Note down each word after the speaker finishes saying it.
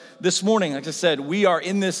this morning, like I said, we are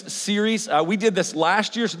in this series. We did this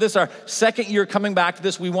last year, so this is our second year coming back to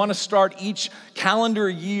this. We want to start each calendar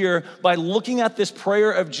year by looking at this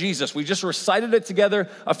prayer of Jesus. We just recited it together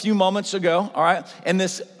a few moments ago, all right? And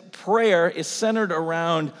this prayer is centered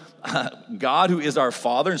around God, who is our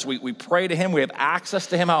Father, and so we pray to him, we have access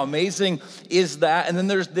to him. How amazing is that? And then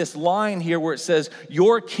there's this line here where it says,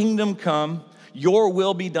 your kingdom come, your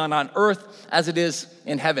will be done on earth as it is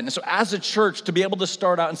in heaven. And so as a church, to be able to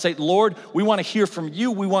start out and say, Lord, we want to hear from you,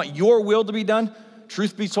 we want your will to be done.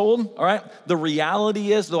 Truth be told, all right, the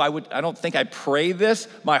reality is, though I don't think I pray this,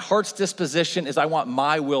 my heart's disposition is I want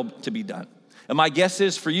my will to be done. And my guess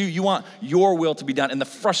is for you, you want your will to be done. And the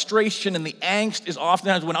frustration and the angst is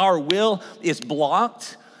oftentimes when our will is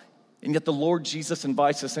blocked, and yet the Lord Jesus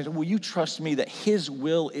invites us, saying, will you trust me that his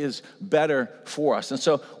will is better for us? And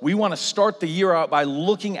so we want to start the year out by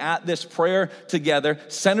looking at this prayer together,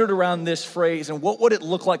 centered around this phrase, and what would it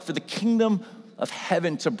look like for the kingdom of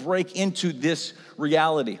heaven to break into this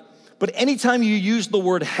reality? But anytime you use the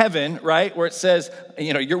word heaven, right, where it says,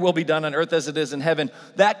 your will be done on earth as it is in heaven,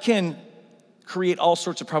 that can create all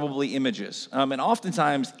sorts of probably images, and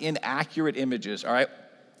oftentimes inaccurate images, all right?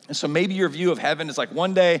 And so maybe your view of heaven is like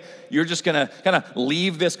one day you're just gonna kind of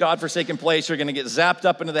leave this godforsaken place, you're gonna get zapped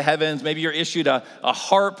up into the heavens, maybe you're issued a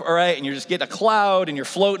harp, all right, and you're just getting a cloud and you're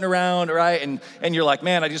floating around, all right, and you're like,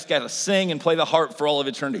 man, I just gotta sing and play the harp for all of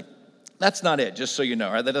eternity. That's not it, just so you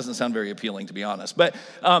know, right? That doesn't sound very appealing, to be honest. But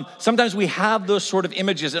sometimes we have those sort of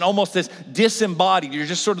images and almost this disembodied. You're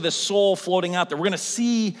just sort of this soul floating out there. We're going to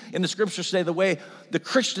see in the scriptures today the way the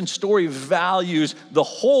Christian story values the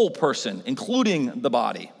whole person, including the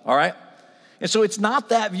body, all right? And so it's not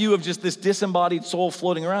that view of just this disembodied soul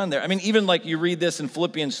floating around there. I mean, even like you read this in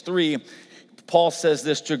Philippians 3, Paul says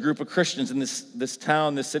this to a group of Christians in this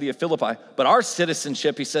town, this city of Philippi. But our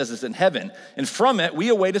citizenship, he says, is in heaven. And from it, we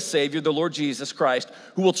await a Savior, the Lord Jesus Christ,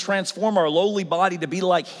 who will transform our lowly body to be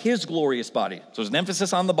like his glorious body. So there's an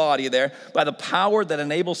emphasis on the body there, by the power that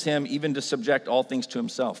enables him even to subject all things to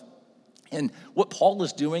himself. And what Paul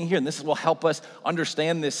is doing here, and this will help us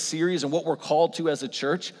understand this series and what we're called to as a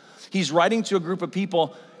church, he's writing to a group of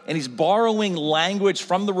people, and he's borrowing language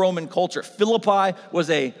from the Roman culture. Philippi was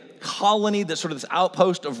a colony, that's sort of this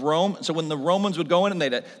outpost of Rome. So when the Romans would go in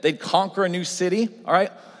and they'd conquer a new city, all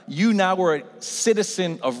right, you now were a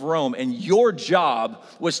citizen of Rome, and your job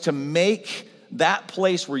was to make that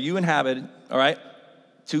place where you inhabited, all right,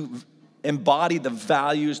 to embody the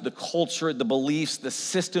values, the culture, the beliefs, the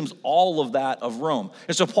systems, all of that of Rome.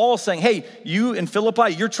 And so Paul is saying, hey, you in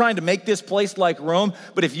Philippi, you're trying to make this place like Rome,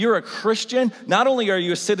 but if you're a Christian, not only are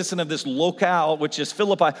you a citizen of this locale, which is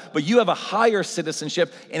Philippi, but you have a higher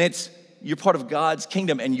citizenship, and you're part of God's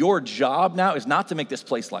kingdom, and your job now is not to make this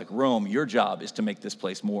place like Rome. Your job is to make this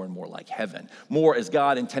place more and more like heaven, more as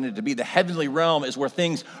God intended to be. The heavenly realm is where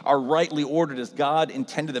things are rightly ordered as God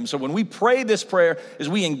intended them. So when we pray this prayer, as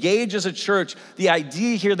we engage as a church, the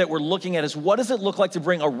idea here that we're looking at is, what does it look like to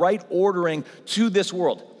bring a right ordering to this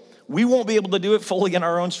world? We won't be able to do it fully in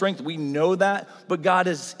our own strength. We know that, but God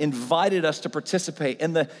has invited us to participate.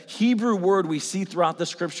 And the Hebrew word we see throughout the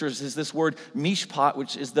scriptures is this word mishpat,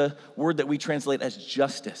 which is the word that we translate as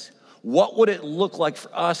justice. What would it look like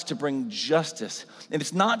for us to bring justice? And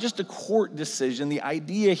it's not just a court decision. The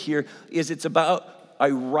idea here is it's about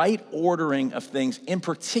a right ordering of things, in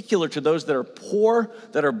particular to those that are poor,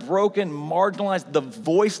 that are broken, marginalized, the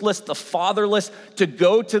voiceless, the fatherless, to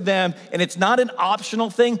go to them. And it's not an optional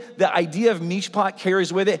thing. The idea of mishpat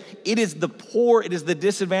carries with it. It is the poor, it is the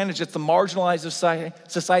disadvantaged, it's the marginalized of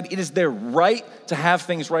society. It is their right to have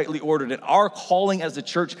things rightly ordered. And our calling as a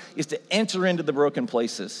church is to enter into the broken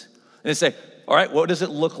places and to say, all right, what does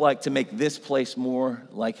it look like to make this place more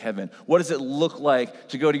like heaven? What does it look like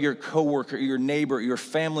to go to your coworker, your neighbor, your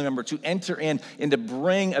family member, to enter in and to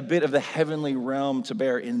bring a bit of the heavenly realm to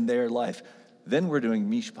bear in their life? Then we're doing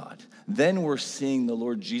mishpat. Then we're seeing the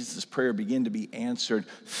Lord Jesus' prayer begin to be answered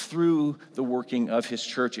through the working of his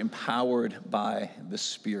church, empowered by the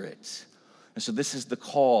Spirit. And so this is the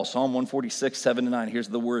call. Psalm 146, 7-9. Here's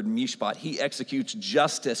the word mishpat. He executes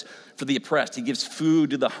justice for the oppressed. He gives food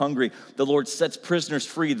to the hungry. The Lord sets prisoners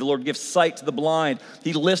free. The Lord gives sight to the blind.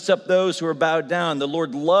 He lifts up those who are bowed down. The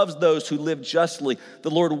Lord loves those who live justly.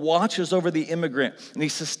 The Lord watches over the immigrant, and he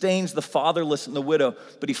sustains the fatherless and the widow,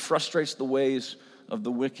 but he frustrates the ways of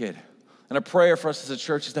the wicked. And a prayer for us as a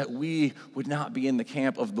church is that we would not be in the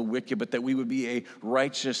camp of the wicked, but that we would be a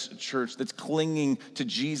righteous church that's clinging to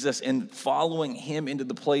Jesus and following him into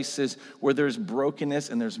the places where there's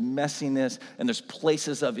brokenness and there's messiness and there's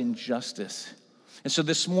places of injustice. And so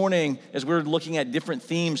this morning, as we're looking at different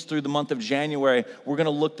themes through the month of January, we're going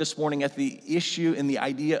to look this morning at the issue and the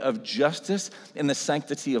idea of justice and the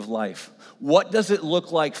sanctity of life. What does it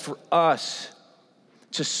look like for us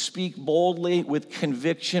to speak boldly with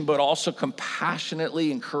conviction, but also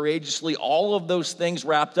compassionately and courageously, all of those things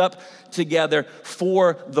wrapped up together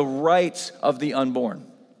for the rights of the unborn?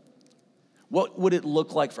 What would it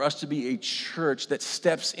look like for us to be a church that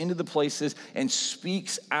steps into the places and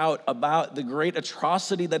speaks out about the great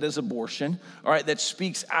atrocity that is abortion, all right, that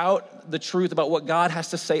speaks out the truth about what God has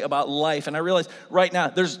to say about life? And I realize right now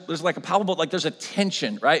there's like a palpable, like there's a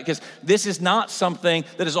tension, right? Because this is not something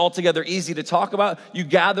that is altogether easy to talk about. You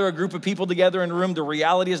gather a group of people together in a room. The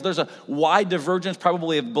reality is there's a wide divergence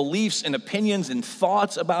probably of beliefs and opinions and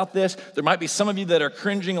thoughts about this. There might be some of you that are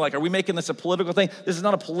cringing, like, are we making this a political thing? This is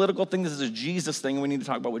not a political thing. This is a Jesus thing, and we need to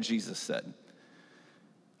talk about what Jesus said.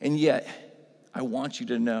 And yet, I want you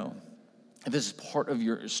to know, and this is part of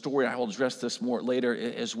your story, I will address this more later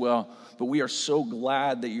as well, but we are so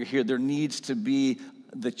glad that you're here. There needs to be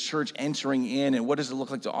the church entering in, and what does it look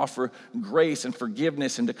like to offer grace and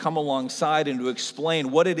forgiveness and to come alongside and to explain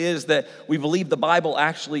what it is that we believe the Bible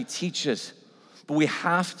actually teaches. But we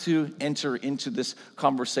have to enter into this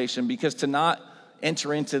conversation, because to not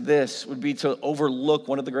enter into this would be to overlook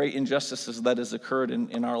one of the great injustices that has occurred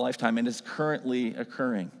in our lifetime and is currently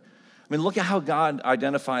occurring. I mean, look at how God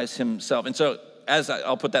identifies himself. And so,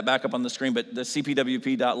 I'll put that back up on the screen, but the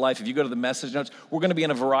cpwp.life, if you go to the message notes, we're going to be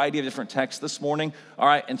in a variety of different texts this morning, all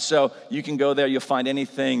right? And so you can go there. You'll find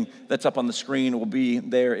anything that's up on the screen will be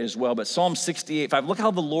there as well. But Psalm 68:5, look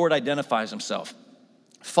how the Lord identifies himself.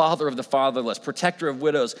 Father of the fatherless, protector of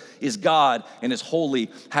widows is God in his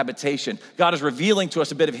holy habitation. God is revealing to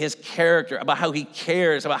us a bit of his character, about how he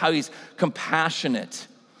cares, about how he's compassionate.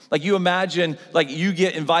 Like, you imagine, like, you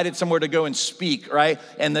get invited somewhere to go and speak, right?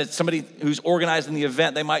 And that somebody who's organizing the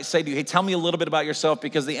event, they might say to you, hey, tell me a little bit about yourself,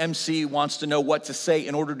 because the MC wants to know what to say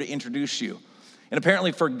in order to introduce you. And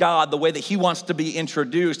apparently for God, the way that he wants to be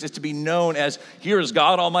introduced is to be known as, here is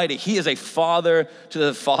God Almighty. He is a father to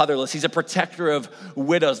the fatherless. He's a protector of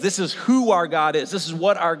widows. This is who our God is. This is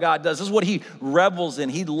what our God does. This is what he revels in.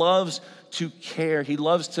 He loves to care. He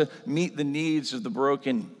loves to meet the needs of the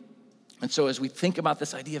broken. And so as we think about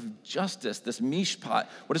this idea of justice, this mishpat,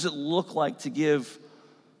 what does it look like to give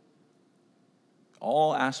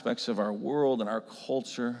all aspects of our world and our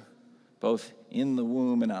culture, both in the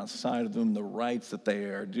womb and outside of the womb, the rights that they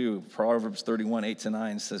are due? Proverbs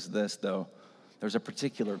 31:8-9 says this, though. There's a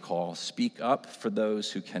particular call: speak up for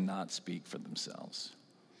those who cannot speak for themselves.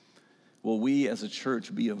 Will we as a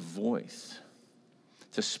church be a voice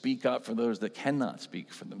to speak up for those that cannot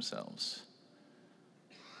speak for themselves?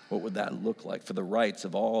 What would that look like? For the rights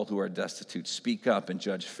of all who are destitute, speak up and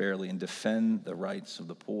judge fairly and defend the rights of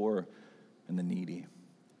the poor and the needy.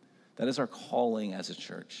 That is our calling as a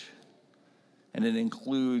church. And it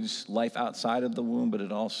includes life outside of the womb, but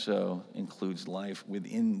it also includes life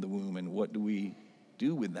within the womb. And what do we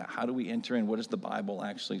do with that? How do we enter in? What does the Bible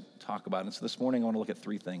actually talk about? And so this morning I want to look at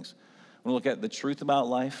three things. I want to look at the truth about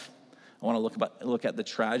life. I want to look at the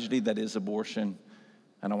tragedy that is abortion.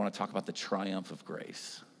 And I want to talk about the triumph of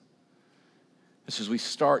grace. So as we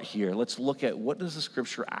start here, let's look at, what does the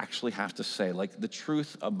scripture actually have to say? Like, the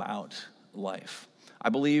truth about life. I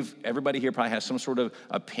believe everybody here probably has some sort of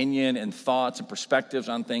opinion and thoughts and perspectives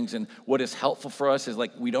on things. And what is helpful for us is, like,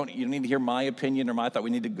 you don't need to hear my opinion or my thought. We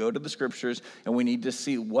need to go to the scriptures and we need to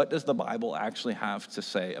see, what does the Bible actually have to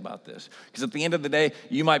say about this? Because at the end of the day,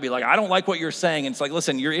 you might be like, I don't like what you're saying. And it's like,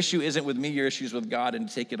 listen, your issue isn't with me, your issue is with God,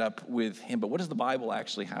 and take it up with him. But what does the Bible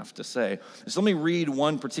actually have to say? So let me read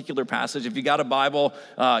one particular passage. If you got a Bible,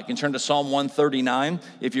 you can turn to Psalm 139.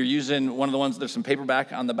 If you're using one of the ones, there's some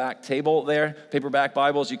paperback on the back table there, paperback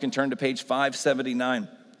Bibles, you can turn to page 579. And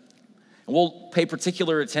we'll pay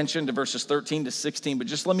particular attention to verses 13 to 16, but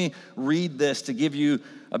just let me read this to give you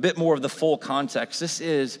a bit more of the full context. This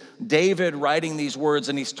is David writing these words,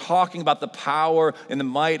 and he's talking about the power and the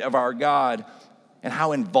might of our God and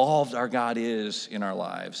how involved our God is in our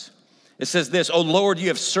lives. It says this: "O Lord, you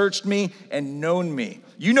have searched me and known me.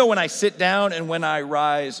 You know when I sit down and when I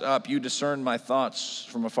rise up. You discern my thoughts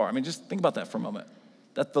from afar." I mean, just think about that for a moment.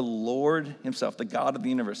 That the Lord himself, the God of the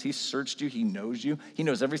universe, he searched you, he knows you. He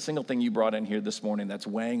knows every single thing you brought in here this morning that's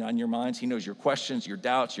weighing on your minds. He knows your questions, your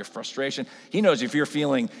doubts, your frustration. He knows if you're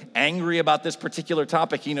feeling angry about this particular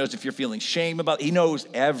topic. He knows if you're feeling shame about it. He knows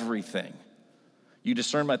everything. You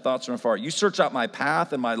discern my thoughts from afar. You search out my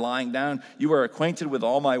path and my lying down. You are acquainted with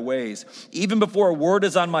all my ways. Even before a word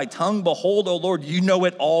is on my tongue, behold, O Lord, you know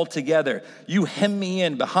it all together. You hem me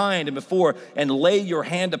in behind and before and lay your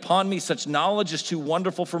hand upon me. Such knowledge is too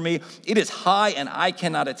wonderful for me. It is high and I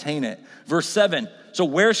cannot attain it. Verse 7, so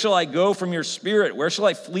where shall I go from your spirit? Where shall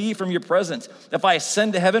I flee from your presence? If I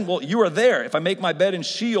ascend to heaven, well, you are there. If I make my bed in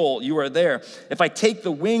Sheol, you are there. If I take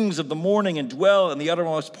the wings of the morning and dwell in the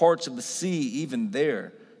uttermost parts of the sea, even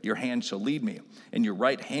there your hand shall lead me, and your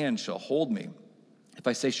right hand shall hold me. If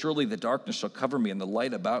I say, surely the darkness shall cover me, and the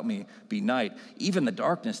light about me be night. Even the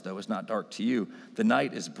darkness, though, is not dark to you. The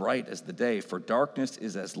night is bright as the day, for darkness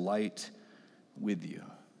is as light with you.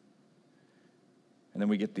 And then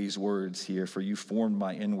we get these words here, for you formed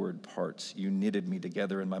my inward parts. You knitted me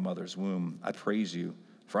together in my mother's womb. I praise you,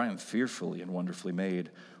 for I am fearfully and wonderfully made.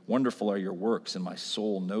 Wonderful are your works, and my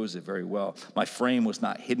soul knows it very well. My frame was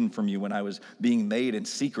not hidden from you when I was being made in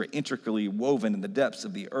secret, intricately woven in the depths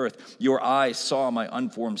of the earth. Your eyes saw my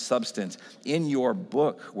unformed substance. In your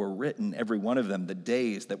book were written, every one of them, the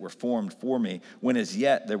days that were formed for me, when as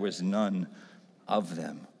yet there was none of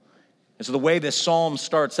them. And so the way this psalm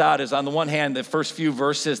starts out is, on the one hand, the first few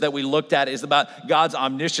verses that we looked at is about God's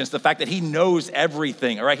omniscience, the fact that he knows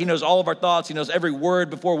everything, all right? He knows all of our thoughts. He knows every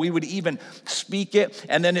word before we would even speak it.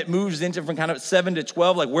 And then it moves into from kind of 7 to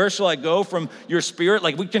 12, like, where shall I go from your spirit?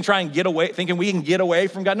 Like, we can try and get away, thinking we can get away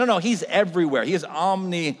from God. No, he's everywhere. He is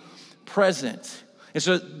omnipresent. And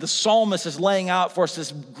so the psalmist is laying out for us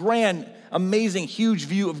this grand, amazing, huge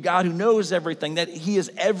view of God who knows everything, that he is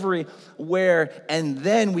everywhere. And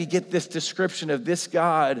then we get this description of this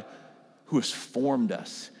God who has formed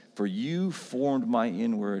us. For you formed my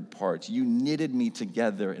inward parts. You knitted me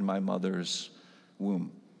together in my mother's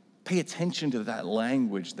womb. Pay attention to that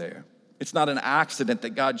language there. It's not an accident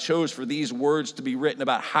that God chose for these words to be written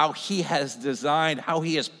about how he has designed, how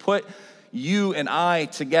he has put you and I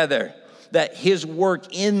together. That his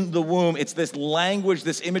work in the womb, it's this language,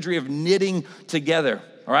 this imagery of knitting together,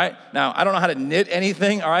 all right? Now, I don't know how to knit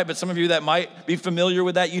anything, all right? But some of you that might be familiar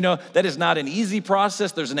with that, you know that is not an easy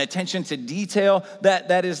process. There's an attention to detail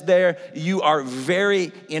that is there. You are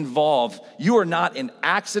very involved. You are not an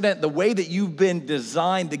accident. The way that you've been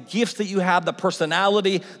designed, the gifts that you have, the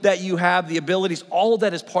personality that you have, the abilities, all of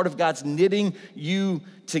that is part of God's knitting you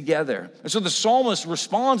together. And so the psalmist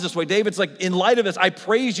responds this way. David's like, in light of this, I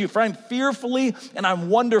praise you, for I'm fearfully and I'm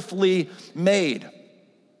wonderfully made.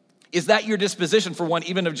 Is that your disposition, for one,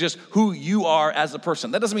 even of just who you are as a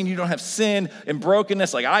person? That doesn't mean you don't have sin and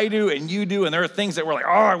brokenness like I do and you do, and there are things that we're like,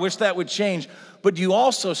 I wish that would change. But you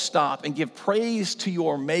also stop and give praise to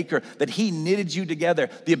your maker that he knitted you together.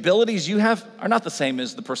 The abilities you have are not the same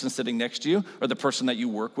as the person sitting next to you or the person that you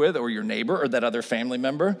work with or your neighbor or that other family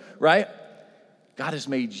member, right? God has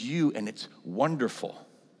made you, and it's wonderful.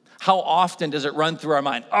 How often does it run through our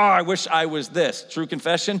mind? I wish I was this. True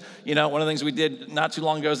confession, you know, one of the things we did not too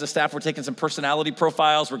long ago as a staff, we're taking some personality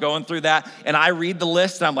profiles, we're going through that, and I read the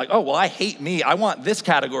list, and I'm like, I hate me. I want this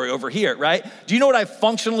category over here, right? Do you know what I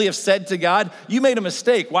functionally have said to God? You made a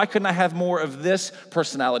mistake. Why couldn't I have more of this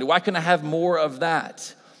personality? Why couldn't I have more of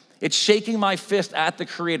that? It's shaking my fist at the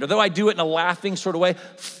Creator. Though I do it in a laughing sort of way,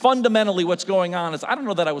 fundamentally what's going on is I don't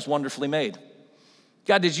know that I was wonderfully made.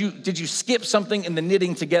 God, did you skip something in the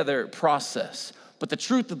knitting together process? But the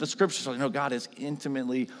truth of the scriptures are, God is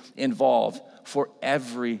intimately involved for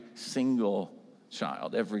every single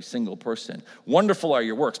child, every single person. Wonderful are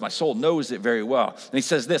your works. My soul knows it very well. And he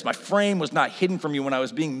says this, my frame was not hidden from you when I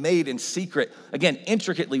was being made in secret. Again,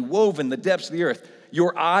 intricately woven in the depths of the earth.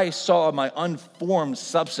 Your eye saw my unformed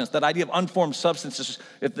substance. That idea of unformed substance is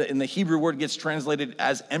in the Hebrew word gets translated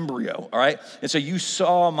as embryo, all right? And so you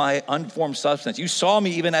saw my unformed substance. You saw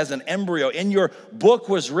me even as an embryo. In your book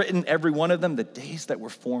was written, every one of them, the days that were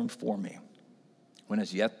formed for me, when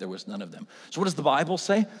as yet there was none of them. So what does the Bible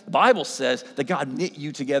say? The Bible says that God knit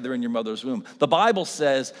you together in your mother's womb. The Bible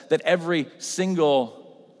says that every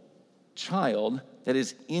single child that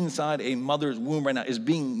is inside a mother's womb right now is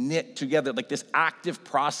being knit together, like this active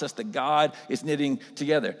process that God is knitting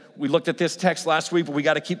together. We looked at this text last week, but we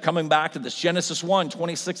got to keep coming back to this. Genesis 1,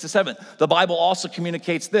 26-7. The Bible also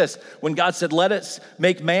communicates this. When God said, let us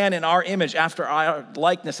make man in our image after our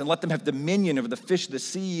likeness and let them have dominion over the fish of the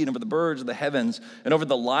sea and over the birds of the heavens and over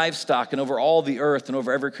the livestock and over all the earth and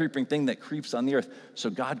over every creeping thing that creeps on the earth.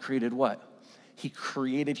 So God created what? He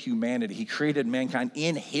created humanity. He created mankind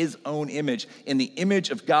in his own image. In the image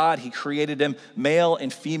of God, he created them. Male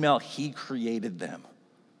and female, he created them.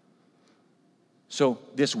 So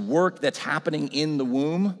this work that's happening in the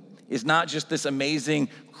womb is not just this amazing,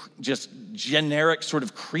 just generic sort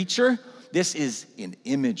of creature. This is an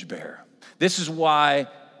image bearer. This is why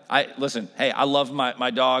I love my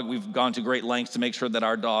dog. We've gone to great lengths to make sure that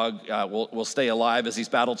our dog will stay alive as he's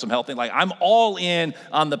battled some health things. Like, I'm all in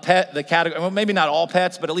on the category, well, maybe not all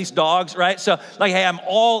pets, but at least dogs, right? So, like, hey, I'm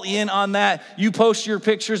all in on that. You post your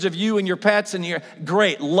pictures of you and your pets, and you're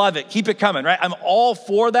great, love it, keep it coming, right? I'm all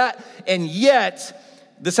for that, and yet,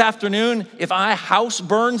 this afternoon, if my house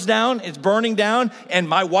burns down, it's burning down, and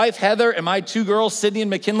my wife, Heather, and my 2 girls, Sydney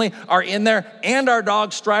and McKinley, are in there, and our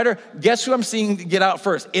dog, Strider, guess who I'm seeing get out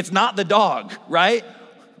first? It's not the dog, right?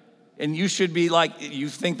 And you should be like, you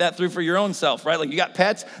think that through for your own self, right? Like, you got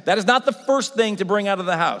pets. That is not the first thing to bring out of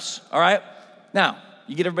the house, all right? Now,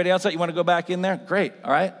 you get everybody else out, you want to go back in there? Great,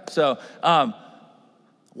 all right? So,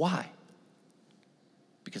 why?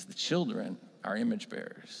 Because the children are image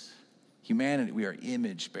bearers. Humanity, we are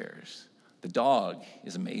image bearers. The dog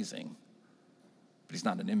is amazing, but he's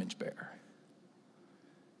not an image bearer.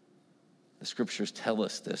 The scriptures tell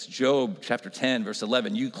us this. Job chapter 10, verse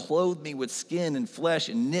 11, you clothe me with skin and flesh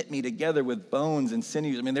and knit me together with bones and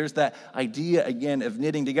sinews. I mean, there's that idea again of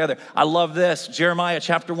knitting together. I love this. Jeremiah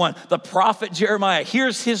chapter 1, the prophet Jeremiah,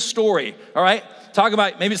 here's his story, all right? Talk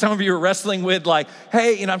about, maybe some of you are wrestling with like,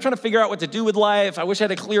 hey, I'm trying to figure out what to do with life. I wish I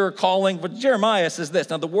had a clearer calling. But Jeremiah says this,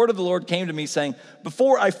 now the word of the Lord came to me saying,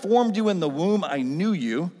 before I formed you in the womb, I knew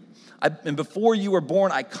you. And before you were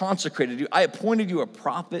born, I consecrated you. I appointed you a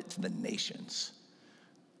prophet to the nations.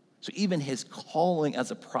 So even his calling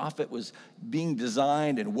as a prophet was being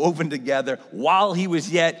designed and woven together while he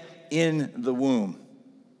was yet in the womb.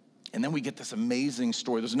 And then we get this amazing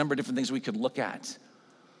story. There's a number of different things we could look at.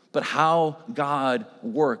 But how God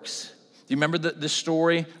works. Do you remember this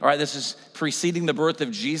story? All right, this is preceding the birth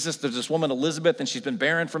of Jesus. There's this woman, Elizabeth, and she's been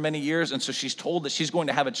barren for many years, and so she's told that she's going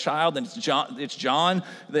to have a child, and it's John,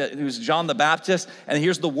 who's John the Baptist, and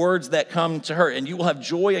here's the words that come to her, and you will have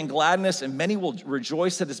joy and gladness, and many will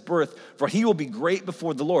rejoice at his birth, for he will be great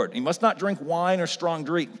before the Lord. He must not drink wine or strong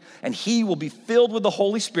drink, and he will be filled with the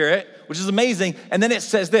Holy Spirit, which is amazing, and then it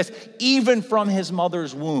says this, even from his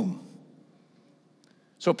mother's womb.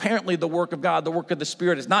 So apparently the work of God, the work of the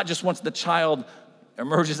Spirit is not just once the child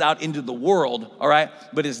emerges out into the world, all right,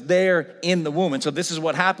 but is there in the womb. And so this is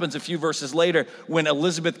what happens a few verses later when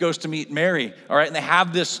Elizabeth goes to meet Mary, all right, and they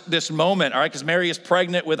have this moment, all right, because Mary is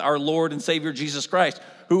pregnant with our Lord and Savior Jesus Christ,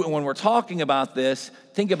 who, when we're talking about this,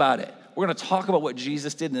 think about it. We're going to talk about what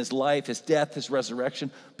Jesus did in his life, his death, his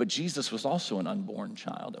resurrection, but Jesus was also an unborn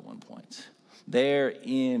child at one point. There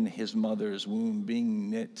in his mother's womb,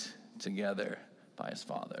 being knit together by his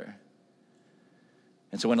father.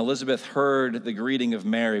 And so when Elizabeth heard the greeting of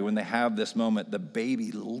Mary, when they have this moment, the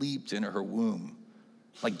baby leaped into her womb.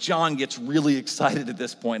 Like John gets really excited at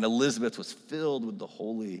this point. Elizabeth was filled with the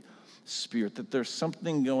Holy Spirit, that there's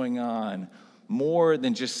something going on more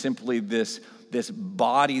than just simply this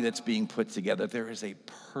body that's being put together. There is a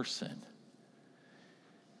person.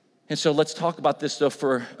 And so let's talk about this, though,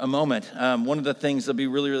 for a moment. One of the things that'll be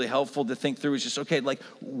really, really helpful to think through is just, okay, like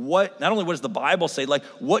not only what does the Bible say, like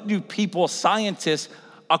what do people, scientists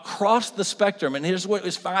across the spectrum, and here's what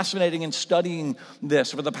is fascinating in studying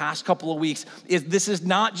this over the past couple of weeks, is this is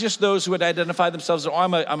not just those who would identify themselves as,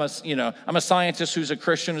 I'm a scientist who's a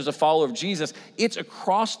Christian, who's a follower of Jesus. It's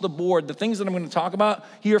across the board. The things that I'm going to talk about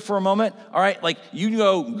here for a moment, all right, like you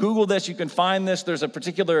go Google this, you can find this. There's a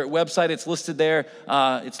particular website, it's listed there.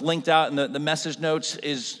 It's linked out in the message notes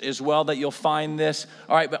as well that you'll find this.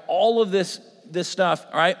 All right, but all of this stuff,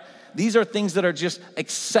 all right, these are things that are just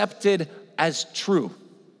accepted as true.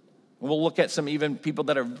 We'll look at some even people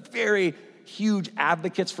that are very huge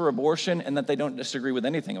advocates for abortion and that they don't disagree with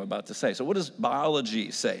anything I'm about to say. So what does biology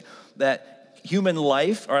say? That human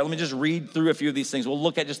life, all right, let me just read through a few of these things. We'll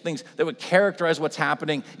look at just things that would characterize what's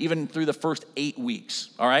happening even through the first 8 weeks,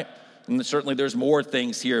 all right? And certainly there's more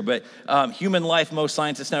things here, but human life, most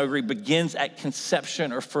scientists now agree, begins at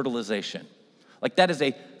conception or fertilization. Like that is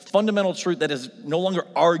a fundamental truth that is no longer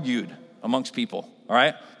argued amongst people. All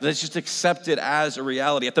right? That's just accepted as a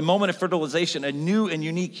reality. At the moment of fertilization, a new and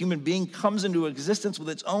unique human being comes into existence with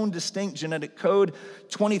its own distinct genetic code,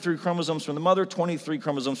 23 chromosomes from the mother, 23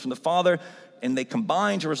 chromosomes from the father, and they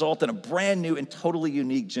combine to result in a brand new and totally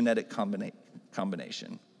unique genetic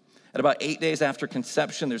combination. At about 8 days after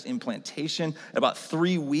conception, there's implantation. At about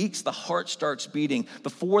 3 weeks, the heart starts beating.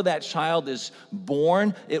 Before that child is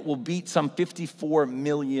born, it will beat some 54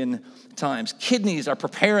 million times. Kidneys are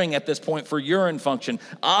preparing at this point for urine function.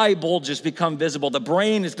 Eye bulges become visible. The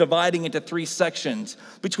brain is dividing into 3 sections.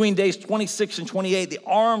 Between days 26 and 28, the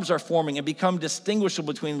arms are forming and become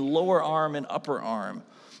distinguishable between lower arm and upper arm.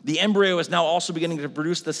 The embryo is now also beginning to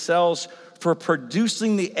produce the cells for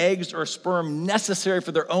producing the eggs or sperm necessary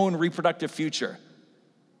for their own reproductive future.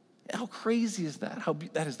 How crazy is that?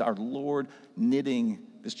 That is our Lord knitting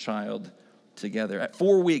this child together. At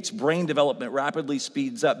 4 weeks, brain development rapidly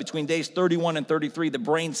speeds up. Between days 31 and 33, the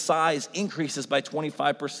brain size increases by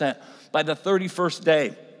 25%. By the 31st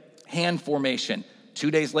day, hand formation.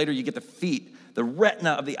 2 days later, you get the feet. The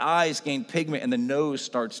retina of the eyes gain pigment and the nose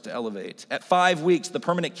starts to elevate. At 5 weeks, the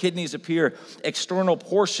permanent kidneys appear, external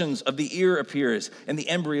portions of the ear appears, and the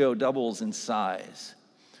embryo doubles in size.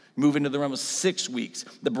 Move into the realm of 6 weeks.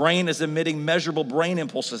 The brain is emitting measurable brain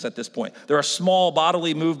impulses at this point. There are small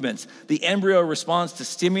bodily movements. The embryo responds to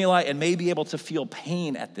stimuli and may be able to feel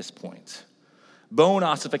pain at this point. Bone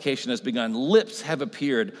ossification has begun. Lips have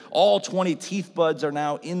appeared. All 20 teeth buds are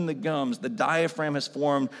now in the gums. The diaphragm has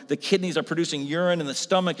formed. The kidneys are producing urine, and the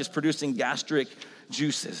stomach is producing gastric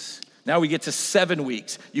juices. Now we get to 7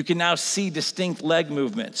 weeks. You can now see distinct leg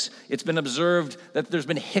movements. It's been observed that there's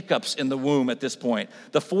been hiccups in the womb at this point.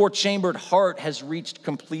 The 4-chambered heart has reached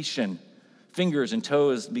completion. Fingers and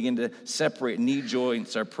toes begin to separate. Knee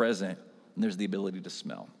joints are present, and there's the ability to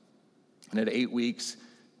smell. And at 8 weeks,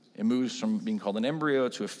 it moves from being called an embryo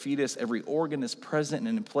to a fetus. Every organ is present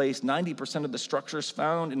and in place. 90% of the structures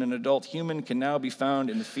found in an adult human can now be found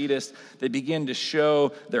in the fetus. They begin to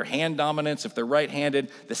show their hand dominance. If they're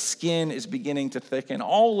right-handed, the skin is beginning to thicken.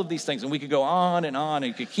 All of these things. And we could go on, and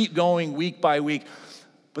you could keep going week by week.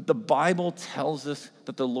 But the Bible tells us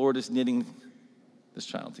that the Lord is knitting this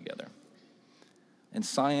child together. And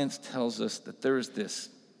science tells us that there is this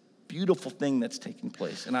beautiful thing that's taking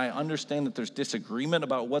place. And I understand that there's disagreement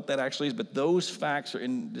about what that actually is, but those facts are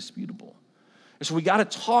indisputable. And so we got to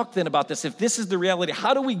talk then about this. If this is the reality,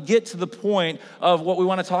 how do we get to the point of what we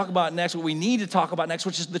want to talk about next, what we need to talk about next,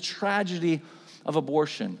 which is the tragedy of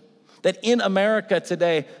abortion? That in America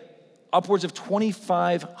today, upwards of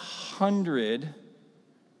 2,500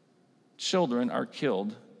 children are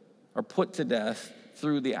killed, are put to death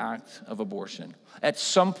through the act of abortion. At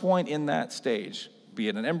some point in that stage, be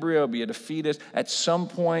it an embryo, be it a fetus, at some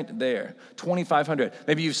point there, 2,500.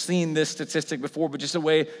 Maybe you've seen this statistic before, but just a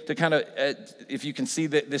way to kind of, if you can see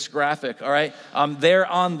this graphic, all right? There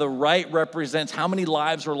on the right represents how many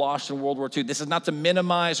lives were lost in World War II. This is not to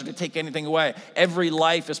minimize or to take anything away. Every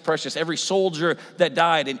life is precious. Every soldier that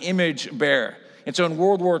died, an image bearer. And so in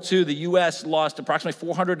World War II, the U.S. lost approximately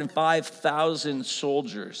 405,000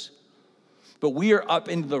 soldiers. But we are up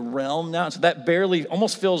into the realm now, so that barely,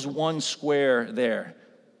 almost fills one square there.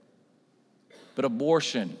 But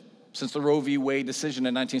abortion, since the Roe v. Wade decision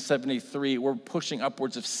in 1973, we're pushing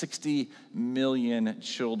upwards of 60 million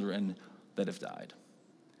children that have died.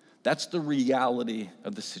 That's the reality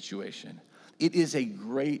of the situation. It is a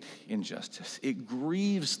great injustice. It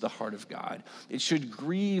grieves the heart of God. It should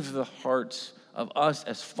grieve the hearts of us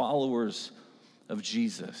as followers of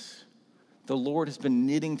Jesus. The Lord has been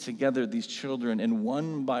knitting together these children, and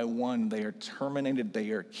one by one, they are terminated, they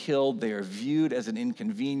are killed, they are viewed as an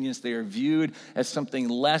inconvenience, they are viewed as something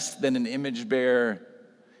less than an image bearer.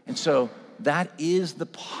 And so that is the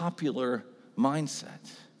popular mindset.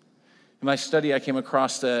 In my study, I came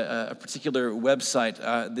across a particular website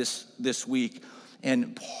this week,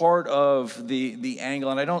 and part of the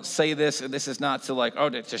angle, and I don't say this is not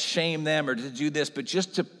to to shame them or to do this, but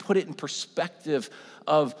just to put it in perspective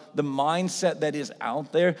of the mindset that is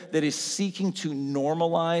out there that is seeking to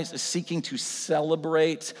normalize, is seeking to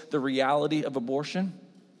celebrate the reality of abortion.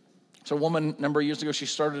 So a woman, a number of years ago, she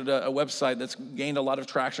started a website that's gained a lot of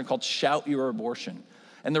traction called Shout Your Abortion.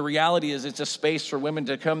 And the reality is it's a space for women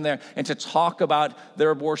to come there and to talk about their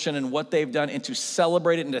abortion and what they've done and to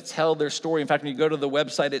celebrate it and to tell their story. In fact, when you go to the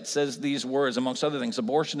website, it says these words, amongst other things: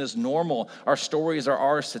 abortion is normal. Our stories are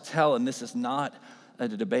ours to tell, and this is not a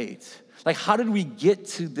debate. Like, how did we get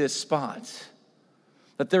to this spot?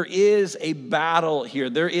 That there is a battle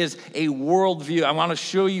here. There is a worldview. I want to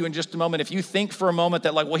show you in just a moment. If you think for a moment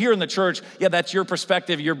that here in the church, yeah, that's your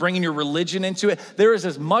perspective. You're bringing your religion into it. There is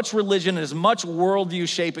as much religion and as much worldview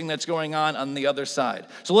shaping that's going on the other side.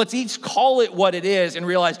 So let's each call it what it is and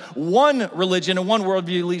realize one religion and one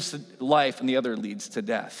worldview leads to life and the other leads to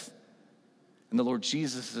death. And the Lord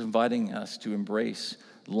Jesus is inviting us to embrace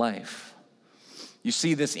life. You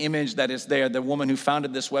see this image that is there. The woman who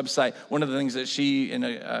founded this website, one of the things that she and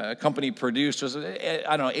a company produced was,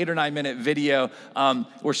 8 or 9 minute video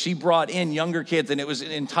where she brought in younger kids, and it was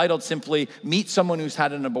entitled simply, Meet Someone Who's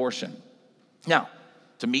Had an Abortion. Now,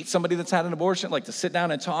 to meet somebody that's had an abortion, to sit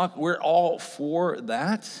down and talk, we're all for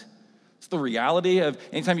that. It's the reality of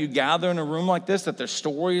anytime you gather in a room like this, that their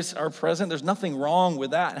stories are present. There's nothing wrong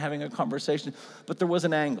with that and having a conversation, but there was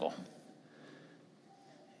an angle.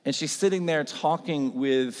 And she's sitting there talking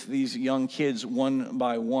with these young kids one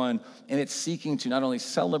by one, and it's seeking to not only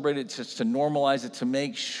celebrate it, just to normalize it, to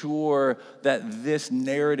make sure that this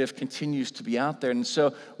narrative continues to be out there. And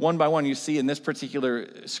so one by one, you see in this particular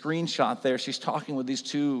screenshot there, she's talking with these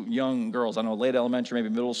two young girls, I don't know, late elementary,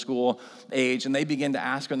 maybe middle school age, and they begin to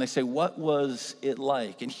ask her, and they say, what was it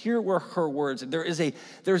like? And here were her words. There is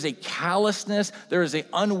a callousness, there is an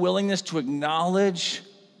unwillingness to acknowledge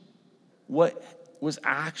what was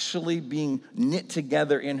actually being knit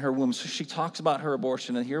together in her womb. So she talks about her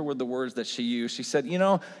abortion, and here were the words that she used. She said,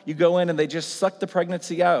 you go in and they just suck the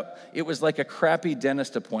pregnancy out. It was like a crappy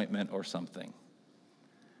dentist appointment or something.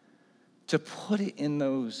 To put it in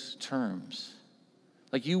those terms,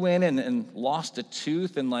 like you went in and lost a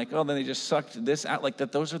tooth and then they just sucked this out, like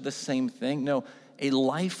that those are the same thing. No, a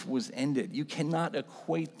life was ended. You cannot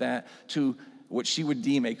equate that to what she would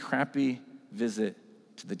deem a crappy visit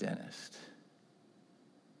to the dentist.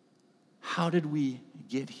 How did we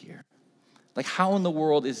get here? Like, how in the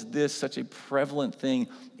world is this such a prevalent thing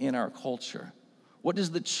in our culture? What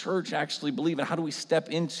does the church actually believe, and how do we step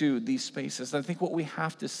into these spaces? And I think what we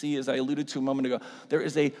have to see, as I alluded to a moment ago, there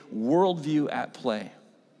is a worldview at play.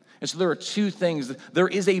 And so there are two things. There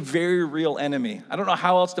is a very real enemy. I don't know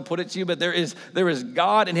how else to put it to you, but there is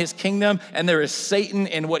God and his kingdom, and there is Satan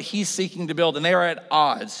and what he's seeking to build, and they are at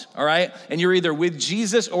odds, all right? And you're either with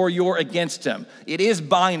Jesus or you're against him. It is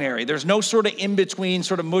binary. There's no sort of in-between,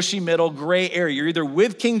 sort of mushy middle, gray area. You're either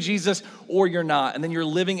with King Jesus or you're not, and then you're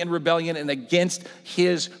living in rebellion and against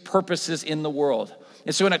his purposes in the world.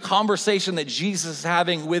 And so in a conversation that Jesus is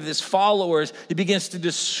having with his followers, he begins to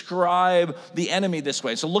describe the enemy this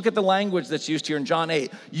way. So look at the language that's used here in John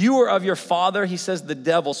 8. You are of your father, he says, the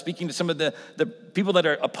devil, speaking to some of the people that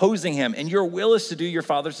are opposing him, and your will is to do your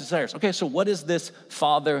father's desires. Okay, so what is this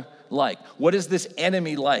father like? What is this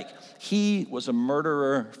enemy like? He was a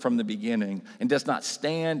murderer from the beginning and does not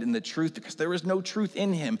stand in the truth because there is no truth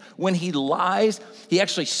in him. When he lies, he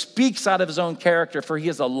actually speaks out of his own character, for he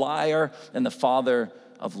is a liar and the father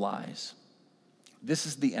of lies. This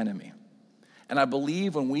is the enemy. And I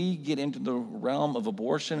believe when we get into the realm of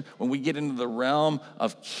abortion, when we get into the realm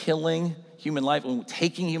of killing human life, when we're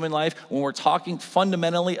taking human life, when we're talking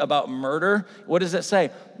fundamentally about murder, what does it say?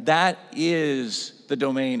 That is the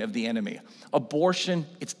domain of the enemy. Abortion,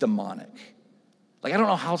 it's demonic. Like, I don't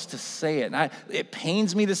know how else to say it. And it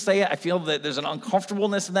pains me to say it. I feel that there's an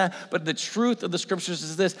uncomfortableness in that. But the truth of the scriptures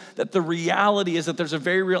is this, that the reality is that there's a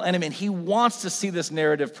very real enemy, and he wants to see this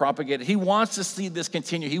narrative propagated. He wants to see this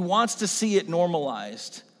continue. He wants to see it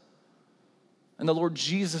normalized. And the Lord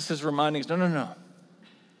Jesus is reminding us, no.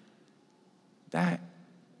 That,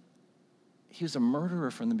 he was a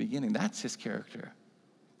murderer from the beginning. That's his character.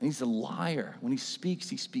 And he's a liar. When he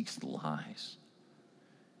speaks lies.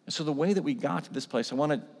 And so the way that we got to this place, we're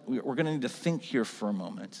going to need to think here for a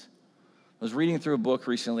moment. I was reading through a book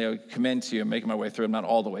recently. I commend to you. I'm making my way through. I'm not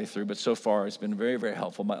all the way through, but so far it's been very, very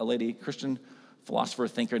helpful. By a lady, Christian philosopher,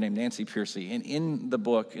 thinker named Nancy Pearcey. And in the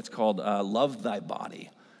book, it's called Love Thy Body.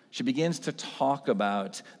 She begins to talk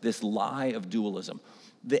about this lie of dualism.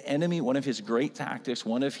 The enemy, one of his great tactics,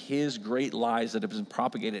 one of his great lies that have been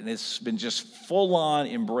propagated and has been just full on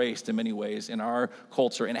embraced in many ways in our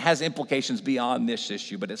culture. And it has implications beyond this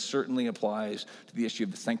issue, but it certainly applies to the issue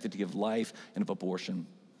of the sanctity of life and of abortion.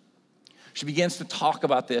 She begins to talk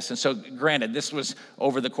about this. And so granted, this was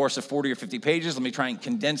over the course of 40 or 50 pages. Let me try and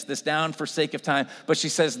condense this down for sake of time. But she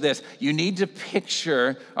says this, you need to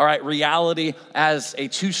picture, all right, reality as a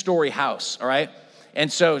two-story house, all right? And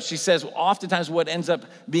so she says, oftentimes what ends up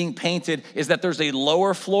being painted is that there's a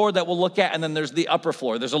lower floor that we'll look at, and then there's the upper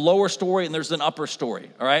floor. There's a lower story and there's an upper story,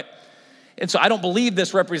 all right? And so I don't believe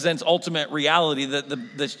this represents ultimate reality.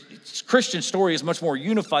 The Christian story is much more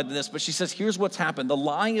unified than this, but she says, here's what's happened. The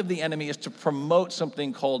lying of the enemy is to promote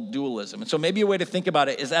something called dualism. And so maybe a way to think about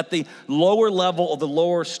it is at the lower level of the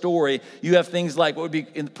lower story, you have things like what would be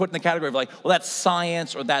put in the category of like, well, that's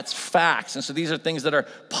science or that's facts. And so these are things that are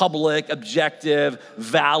public, objective,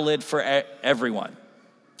 valid for everyone.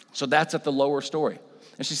 So that's at the lower story.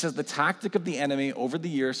 And she says the tactic of the enemy over the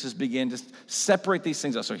years has begun to separate these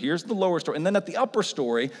things out. So here's the lower story. And then at the upper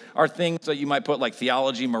story are things that you might put like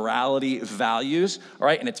theology, morality, values, all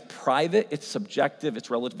right? And it's private, it's subjective, it's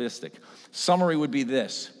relativistic. Summary would be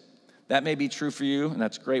this. That may be true for you, and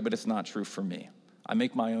that's great, but it's not true for me. I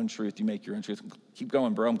make my own truth, you make your own truth. Keep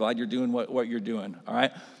going, bro. I'm glad you're doing what you're doing, all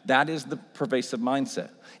right? That is the pervasive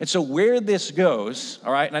mindset. And so where this goes,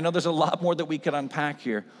 all right, and I know there's a lot more that we could unpack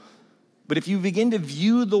here, but if you begin to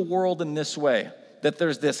view the world in this way, that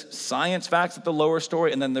there's this science facts at the lower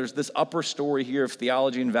story, and then there's this upper story here of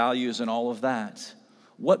theology and values and all of that,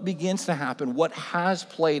 what begins to happen, what has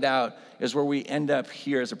played out is where we end up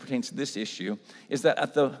here as it pertains to this issue, is that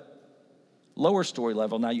at the lower story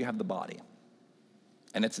level, now you have the body.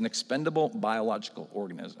 And it's an expendable biological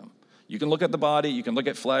organism. You can look at the body, you can look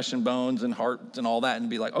at flesh and bones and heart and all that and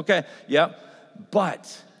be like, okay, yep.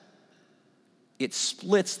 But it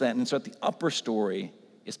splits then, and so at the upper story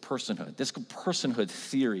is personhood. This personhood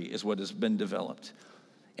theory is what has been developed.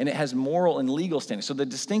 And it has moral and legal standing. So the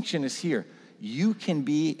distinction is here. You can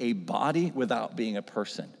be a body without being a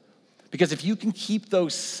person. Because if you can keep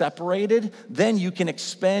those separated, then you can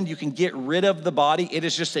expend, you can get rid of the body. It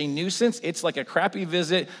is just a nuisance. It's like a crappy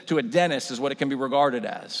visit to a dentist is what it can be regarded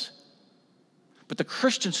as. But the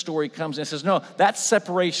Christian story comes and says, no, that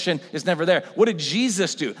separation is never there. What did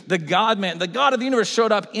Jesus do? The God-man, the God of the universe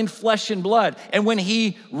showed up in flesh and blood. And when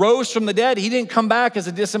he rose from the dead, he didn't come back as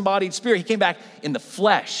a disembodied spirit. He came back in the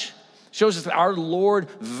flesh. Shows us that our Lord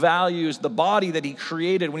values the body that he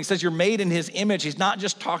created. When he says you're made in his image, he's not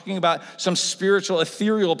just talking about some spiritual,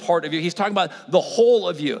 ethereal part of you. He's talking about the whole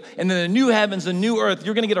of you. And then the new heavens, the new earth,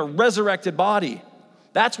 you're going to get a resurrected body.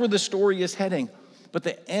 That's where the story is heading. But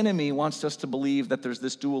the enemy wants us to believe that there's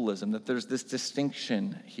this dualism, that there's this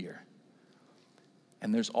distinction here.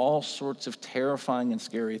 And there's all sorts of terrifying and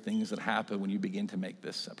scary things that happen when you begin to make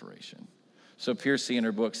this separation. So Piercy in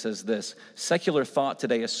her book says this: secular thought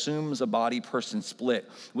today assumes a body-person split,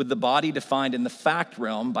 with the body defined in the fact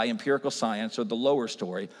realm by empirical science, or the lower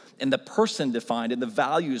story, and the person defined in the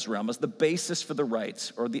values realm as the basis for the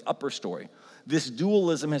rights, or the upper story. This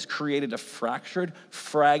dualism has created a fractured,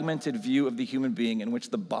 fragmented view of the human being in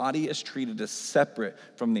which the body is treated as separate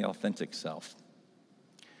from the authentic self.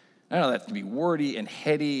 I know that can be wordy and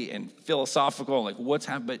heady and philosophical, like what's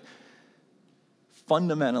happened, but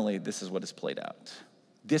fundamentally, this is what has played out.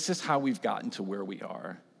 This is how we've gotten to where we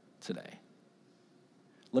are today.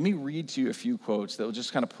 Let me read to you a few quotes that will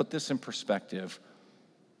just kind of put this in perspective,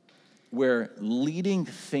 where leading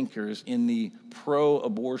thinkers in the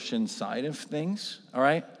pro-abortion side of things, all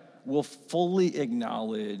right, will fully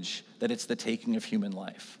acknowledge that it's the taking of human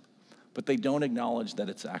life, but they don't acknowledge that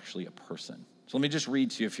it's actually a person. So let me just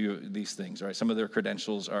read to you a few of these things, all right? Some of their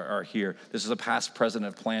credentials are here. This is a past president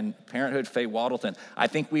of Planned Parenthood, Faye Waddleton. I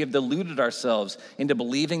think we have deluded ourselves into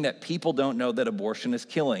believing that people don't know that abortion is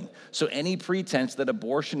killing. So any pretense that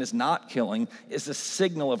abortion is not killing is a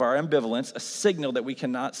signal of our ambivalence, a signal that we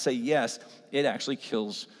cannot say, yes, it actually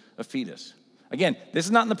kills a fetus. Again, this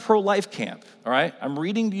is not in the pro-life camp, all right? I'm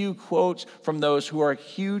reading to you quotes from those who are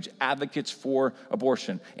huge advocates for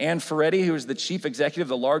abortion. Anne Ferretti, who is the chief executive of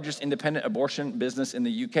the largest independent abortion business in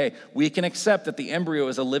the UK. We can accept that the embryo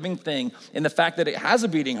is a living thing in the fact that it has a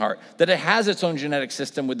beating heart, that it has its own genetic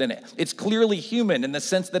system within it. It's clearly human in the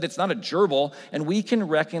sense that it's not a gerbil, and we can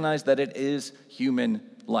recognize that it is human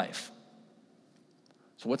life.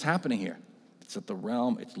 So what's happening here? It's that the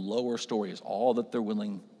realm, its lower story is all that they're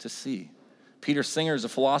willing to see. Peter Singer is a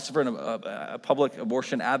philosopher and a public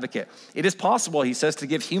abortion advocate. It is possible, he says, to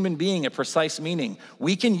give human being a precise meaning.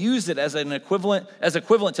 We can use it as equivalent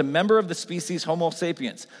to member of the species Homo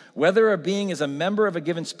sapiens. Whether a being is a member of a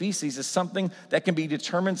given species is something that can be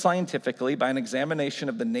determined scientifically by an examination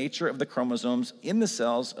of the nature of the chromosomes in the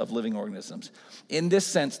cells of living organisms. In this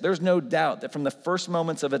sense, there's no doubt that from the first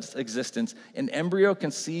moments of its existence, an embryo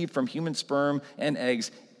conceived from human sperm and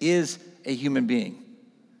eggs is a human being.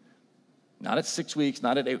 Not at 6 weeks,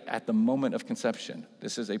 not at the moment of conception.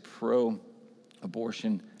 This is a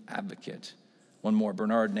pro-abortion advocate. One more,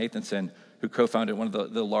 Bernard Nathanson, who co-founded one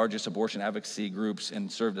of the largest abortion advocacy groups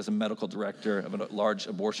and served as a medical director of a large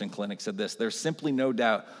abortion clinic, said this: there's simply no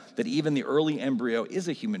doubt that even the early embryo is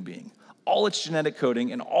a human being. All its genetic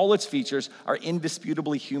coding and all its features are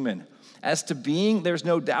indisputably human. As to being, there's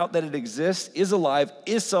no doubt that it exists, is alive,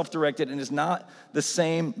 is self-directed, and is not the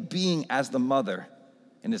same being as the mother,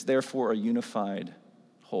 and is therefore a unified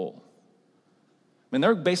whole. I mean,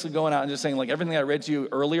 they're basically going out and just saying, like, everything I read to you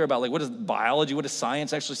earlier about, like, what does biology, what does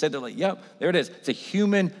science actually say? They're like, yep, there it is. It's a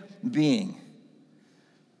human being.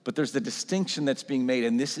 But there's the distinction that's being made,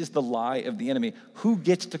 and this is the lie of the enemy. Who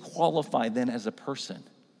gets to qualify then as a person?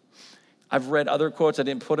 I've read other quotes, I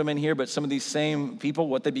didn't put them in here, but some of these same people,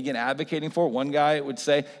 what they begin advocating for, one guy would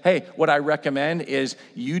say, hey, what I recommend is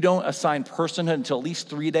you don't assign personhood until at least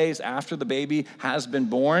 3 days after the baby has been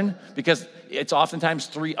born, because it's oftentimes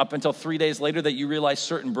up until 3 days later that you realize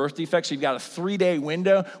certain birth defects. So you've got a 3-day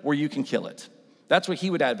window where you can kill it. That's what he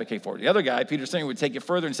would advocate for. The other guy, Peter Singer, would take it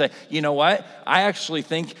further and say, you know what? I actually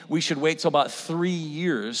think we should wait till about 3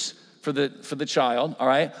 years for the child, all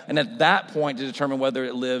right? And at that point to determine whether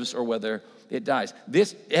it lives or whether it dies.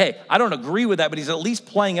 I don't agree with that, but he's at least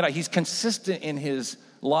playing it out. He's consistent in his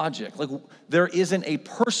logic. Like, there isn't a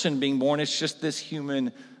person being born, it's just this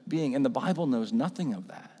human being. And the Bible knows nothing of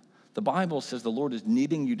that. The Bible says the Lord is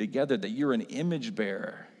knitting you together, that you're an image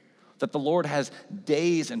bearer, that the Lord has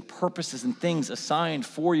days and purposes and things assigned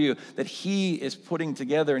for you that he is putting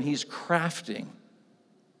together and he's crafting.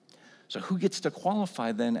 So who gets to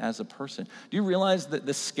qualify then as a person? Do you realize that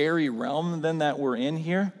the scary realm then that we're in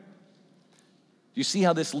here? Do you see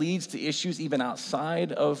how this leads to issues even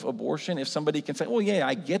outside of abortion? If somebody can say, well, yeah,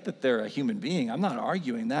 I get that they're a human being. I'm not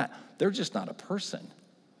arguing that. They're just not a person.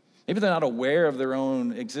 Maybe they're not aware of their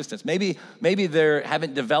own existence. Maybe they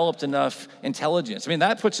haven't developed enough intelligence. I mean,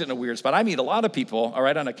 that puts it in a weird spot. I meet a lot of people, all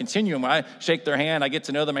right, on a continuum. When I shake their hand, I get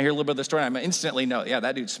to know them, I hear a little bit of the story, and I instantly know, yeah,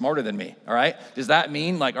 that dude's smarter than me, all right? Does that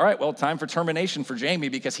mean like, all right, well, time for termination for Jamie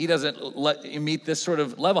because he doesn't let you meet this sort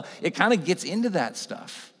of level? It kind of gets into that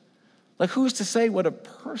stuff. Like, who's to say what a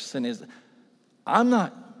person is? I'm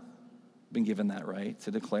not been given that right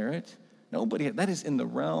to declare it. Nobody, that is in the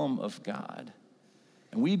realm of God.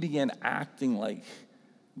 And we begin acting like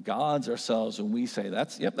gods ourselves when we say,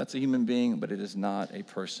 that's a human being, but it is not a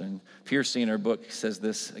person. Piercy in her book says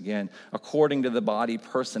this again, according to the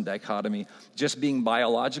body-person dichotomy, just being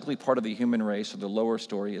biologically part of the human race or the lower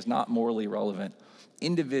story is not morally relevant.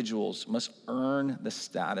 Individuals must earn the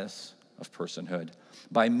status of personhood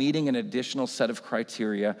by meeting an additional set of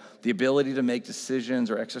criteria, the ability to make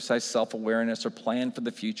decisions or exercise self-awareness or plan for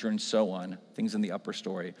the future and so on, things in the upper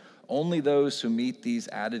story. Only those who meet these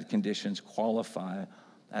added conditions qualify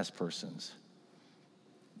as persons.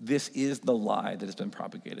 This is the lie that has been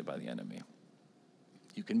propagated by the enemy.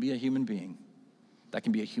 You can be a human being. That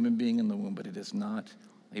can be a human being in the womb, but it is not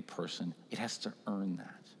a person. It has to earn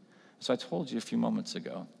that. So I told you a few moments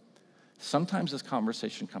ago, sometimes this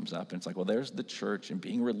conversation comes up and it's like, well, there's the church and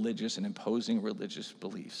being religious and imposing religious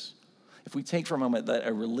beliefs. If we take for a moment that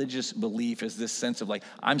a religious belief is this sense of like,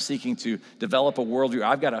 I'm seeking to develop a worldview,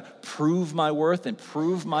 I've got to prove my worth and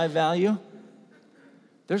prove my value,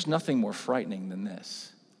 there's nothing more frightening than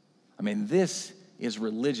this. I mean, this is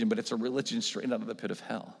religion, but it's a religion straight out of the pit of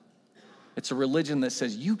hell. It's a religion that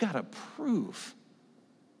says, you got to prove.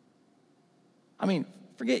 I mean,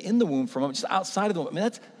 forget in the womb for a moment, just outside of the womb. I mean,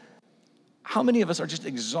 that's, how many of us are just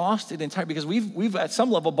exhausted entirely because we've at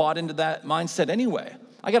some level bought into that mindset anyway.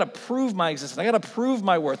 I got to prove my existence. I got to prove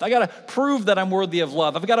my worth. I got to prove that I'm worthy of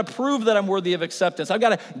love. I've got to prove that I'm worthy of acceptance. I've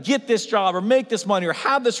got to get this job or make this money or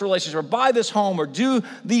have this relationship or buy this home or do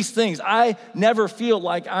these things. I never feel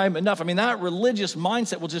like I'm enough. I mean, that religious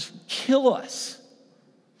mindset will just kill us.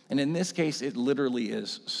 And in this case, it literally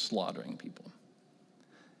is slaughtering people.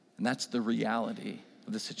 And that's the reality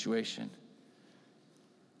of the situation.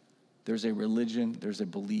 There's a religion, there's a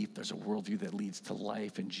belief, there's a worldview that leads to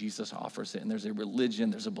life, and Jesus offers it. And there's a religion,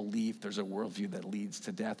 there's a belief, there's a worldview that leads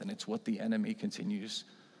to death. And it's what the enemy continues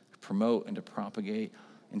to promote and to propagate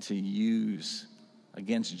and to use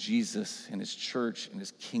against Jesus and his church and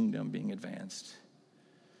his kingdom being advanced.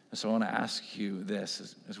 And so I want to ask you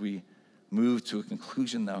this as we move to a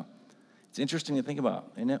conclusion, though. It's interesting to think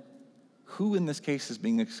about, isn't it? Who in this case is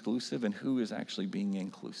being exclusive and who is actually being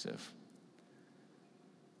inclusive?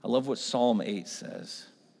 I love what Psalm 8 says.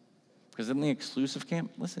 Because in the exclusive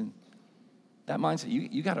camp, listen, that mindset,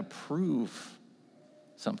 you got to prove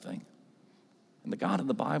something. And the God of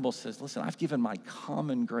the Bible says, listen, I've given my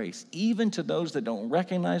common grace, even to those that don't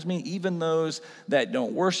recognize me, even those that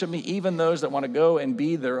don't worship me, even those that want to go and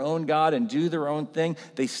be their own God and do their own thing.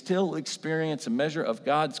 They still experience a measure of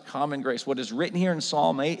God's common grace. What is written here in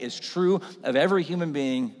Psalm 8 is true of every human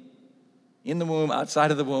being in the womb, outside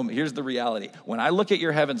of the womb. Here's the reality. When I look at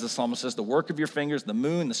your heavens, the psalmist says, the work of your fingers, the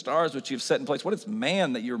moon, the stars which you've set in place. What is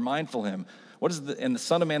man that you're mindful of him? What is and the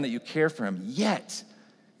son of man that you care for him? Yet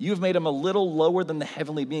you have made him a little lower than the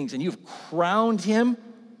heavenly beings, and you've crowned him.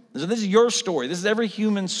 So this is your story. This is every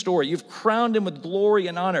human story. You've crowned him with glory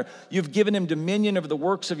and honor. You've given him dominion over the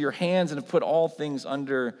works of your hands and have put all things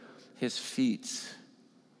under his feet.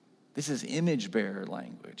 This is image bearer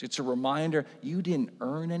language. It's a reminder you didn't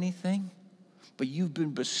earn anything, but you've been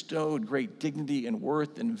bestowed great dignity and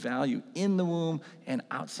worth and value in the womb and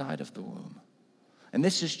outside of the womb. And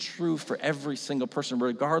this is true for every single person,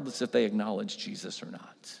 regardless if they acknowledge Jesus or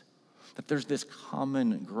not. That there's this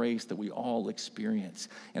common grace that we all experience.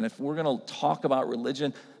 And if we're going to talk about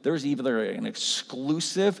religion, there's either an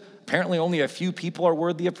exclusive, apparently only a few people are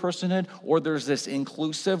worthy of personhood, or there's this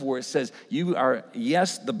inclusive where it says you are,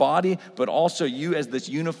 yes, the body, but also you as this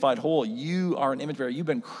unified whole. You are an image bearer. You've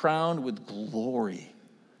been crowned with glory.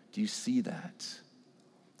 Do you see that?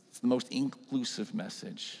 It's the most inclusive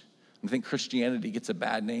message. I think Christianity gets a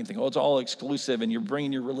bad name. Think, oh, it's all exclusive and you're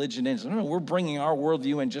bringing your religion in. So, no, we're bringing our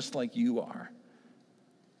worldview in just like you are.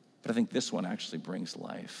 But I think this one actually brings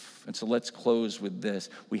life. And so let's close with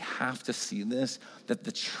this. We have to see this, that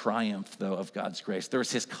the triumph, though, of God's grace.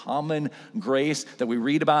 There's his common grace that we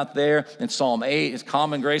read about there in Psalm 8, his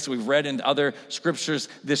common grace that we've read in other scriptures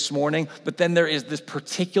this morning. But then there's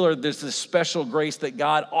this special grace that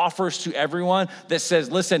God offers to everyone that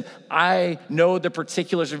says, listen, I know the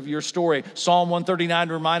particulars of your story. Psalm 139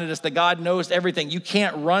 reminded us that God knows everything. You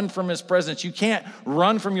can't run from his presence. You can't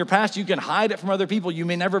run from your past. You can hide it from other people. You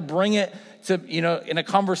may never bring it to, in a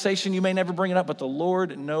conversation, you may never bring it up, but the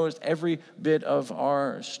Lord knows every bit of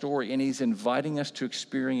our story, and he's inviting us to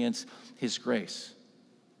experience his grace.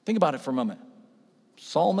 Think about it for a moment.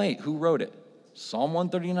 Psalm 8, who wrote it? Psalm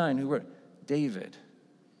 139, who wrote it? David.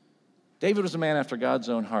 David was a man after God's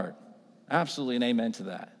own heart. Absolutely an amen to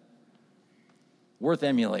that. Worth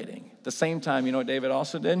emulating. At the same time, you know what David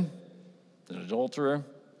also did? An adulterer,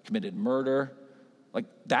 committed murder. Like,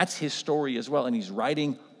 that's his story as well. And he's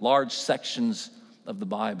writing large sections of the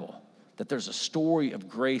Bible. That there's a story of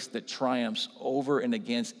grace that triumphs over and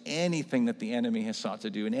against anything that the enemy has sought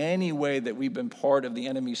to do. In any way that we've been part of the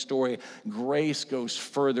enemy's story, grace goes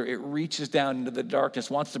further. It reaches down into the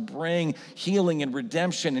darkness, wants to bring healing and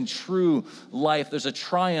redemption and true life. There's a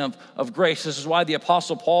triumph of grace. This is why the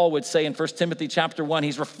Apostle Paul would say in 1 Timothy chapter 1,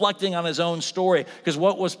 he's reflecting on his own story. Because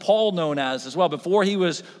what was Paul known as well? Before he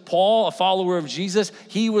was Paul, a follower of Jesus,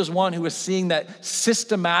 he was one who was seeing that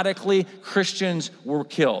systematically Christians were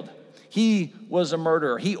killed. He was a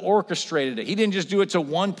murderer. He orchestrated it. He didn't just do it to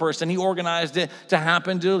one person. He organized it to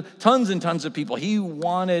happen to tons and tons of people. He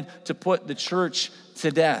wanted to put the church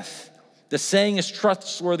to death. The saying is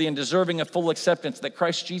trustworthy and deserving of full acceptance that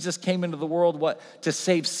Christ Jesus came into the world, what? To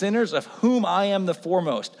save sinners, of whom I am the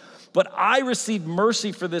foremost. But I received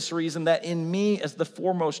mercy for this reason, that in me as the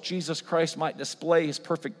foremost, Jesus Christ might display his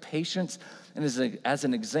perfect patience and as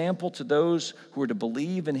an example to those who are to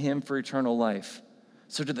believe in him for eternal life.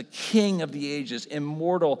 So to the King of the ages,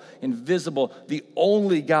 immortal, invisible, the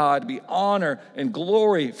only God, be honor and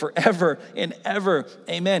glory forever and ever.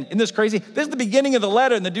 Amen. Isn't this crazy? This is the beginning of the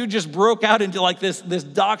letter, and the dude just broke out into like this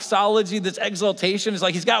doxology, this exaltation. It's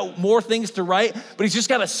like he's got more things to write, but he's just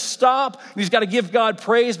got to stop, and he's got to give God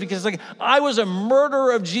praise because like, I was a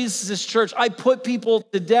murderer of Jesus' church. I put people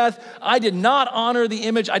to death. I did not honor the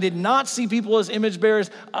image. I did not see people as image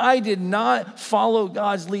bearers. I did not follow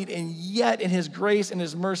God's lead, and yet in his grace and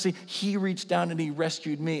his mercy, he reached down and he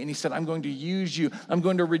rescued me. And he said, I'm going to use you. I'm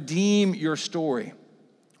going to redeem your story.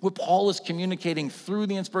 What Paul is communicating through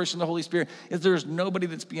the inspiration of the Holy Spirit is there's nobody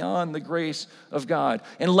that's beyond the grace of God.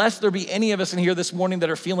 Unless there be any of us in here this morning that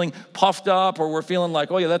are feeling puffed up or we're feeling like,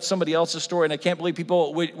 oh yeah, that's somebody else's story and I can't believe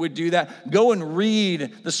people would do that. Go and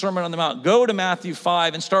read the Sermon on the Mount. Go to Matthew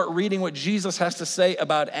 5 and start reading what Jesus has to say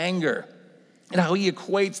about anger. And how he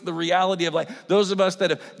equates the reality of like those of us that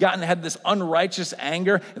have had this unrighteous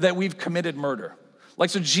anger that we've committed murder. Like,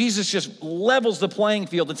 so Jesus just levels the playing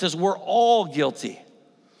field and says, we're all guilty.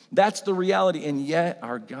 That's the reality. And yet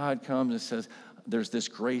our God comes and says, there's this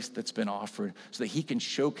grace that's been offered so that he can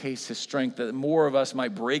showcase his strength, that more of us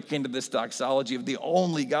might break into this doxology of the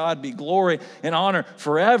only God be glory and honor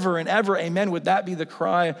forever and ever. Amen. Would that be the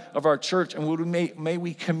cry of our church? And may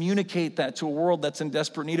we communicate that to a world that's in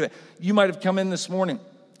desperate need of it. You might have come in this morning.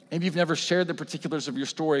 Maybe you've never shared the particulars of your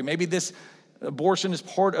story. Maybe this abortion is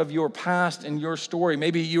part of your past and your story.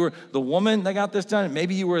 Maybe you were the woman that got this done.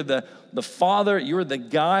 Maybe you were the father. You were the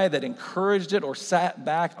guy that encouraged it or sat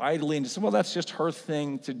back idly and just said, well, that's just her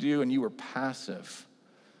thing to do, and you were passive.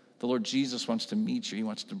 The Lord Jesus wants to meet you. He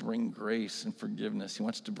wants to bring grace and forgiveness. He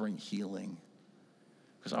wants to bring healing.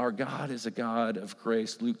 Because our God is a God of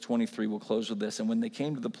grace. Luke 23, we'll close with this. And when they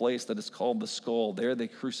came to the place that is called the Skull, there they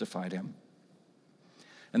crucified him.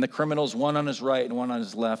 And the criminals, one on his right and one on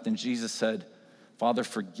his left. And Jesus said, Father,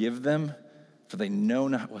 forgive them, for they know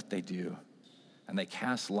not what they do. And they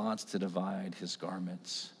cast lots to divide his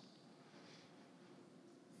garments.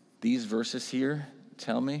 These verses here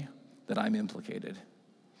tell me that I'm implicated,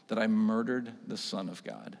 that I murdered the Son of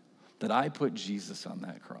God, that I put Jesus on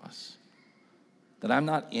that cross, that I'm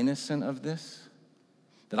not innocent of this,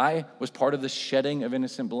 that I was part of the shedding of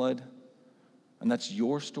innocent blood. And that's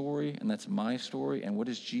your story, and that's my story. And what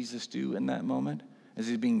does Jesus do in that moment? As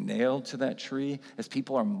he's being nailed to that tree, as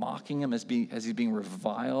people are mocking him, as he's being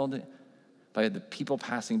reviled by the people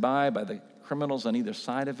passing by the criminals on either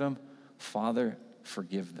side of him, Father,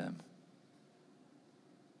 forgive them.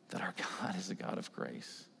 That our God is a God of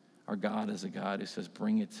grace. Our God is a God who says,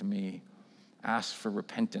 bring it to me. Ask for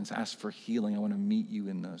repentance. Ask for healing. I want to meet you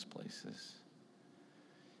in those places.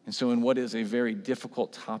 And so in what is a very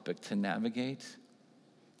difficult topic to navigate,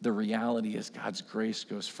 the reality is God's grace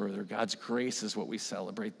goes further. God's grace is what we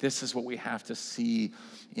celebrate. This is what we have to see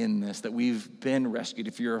in this, that we've been rescued.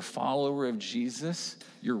 If you're a follower of Jesus,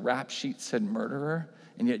 your rap sheet said murderer,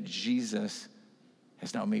 and yet Jesus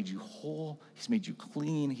has now made you whole. He's made you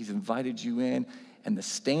clean. He's invited you in, and the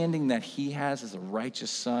standing that he has as a righteous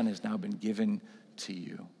son has now been given to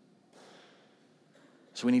you.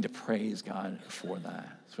 So we need to praise God for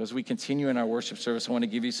that. So as we continue in our worship service, I want to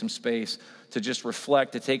give you some space to just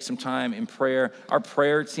reflect, to take some time in prayer. Our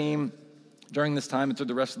prayer team during this time and through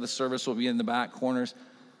the rest of the service will be in the back corners.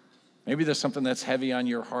 Maybe there's something that's heavy on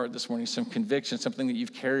your heart this morning, some conviction, something that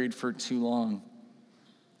you've carried for too long.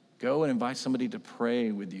 Go and invite somebody to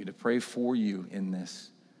pray with you, to pray for you in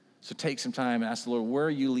this. So take some time and ask the Lord, where are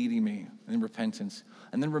you leading me in repentance?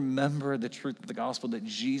 And then remember the truth of the gospel that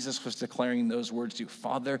Jesus was declaring those words to you.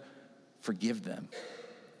 Father, forgive them.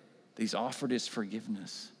 He's offered his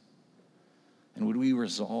forgiveness. And would we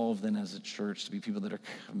resolve then as a church to be people that are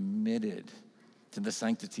committed to the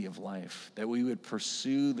sanctity of life, that we would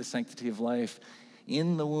pursue the sanctity of life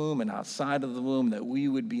in the womb and outside of the womb, that we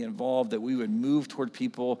would be involved, that we would move toward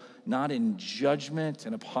people not in judgment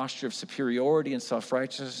and a posture of superiority and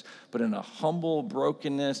self-righteousness, but in a humble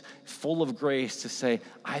brokenness, full of grace to say,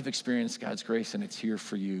 I've experienced God's grace and it's here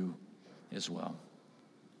for you as well.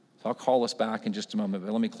 So I'll call us back in just a moment,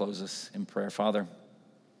 but let me close this in prayer. Father,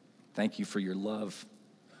 thank you for your love,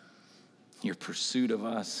 your pursuit of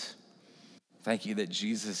us. Thank you that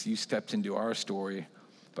Jesus, you stepped into our story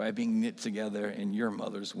by being knit together in your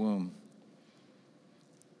mother's womb.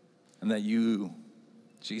 And that you,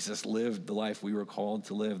 Jesus, lived the life we were called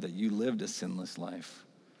to live, that you lived a sinless life,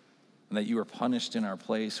 and that you were punished in our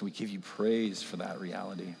place. We give you praise for that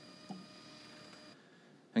reality.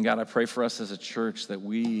 And God, I pray for us as a church that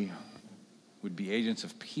we would be agents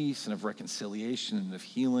of peace and of reconciliation and of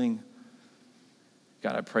healing.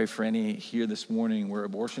 God, I pray for any here this morning where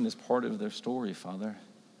abortion is part of their story, Father.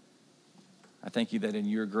 I thank you that in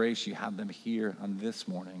your grace you have them here on this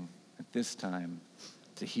morning, at this time,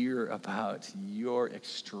 to hear about your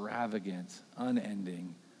extravagant,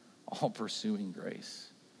 unending, all-pursuing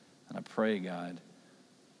grace. And I pray, God,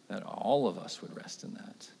 that all of us would rest in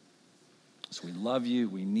that. So we love you,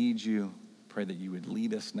 we need you. Pray that you would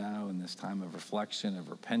lead us now in this time of reflection,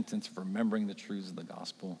 of repentance, of remembering the truths of the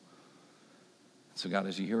gospel. So God,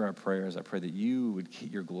 as you hear our prayers, I pray that you would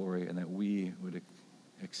get your glory and that we would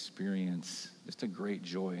experience just a great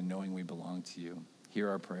joy in knowing we belong to you. Hear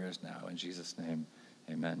our prayers now. In Jesus' name,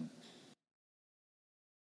 amen.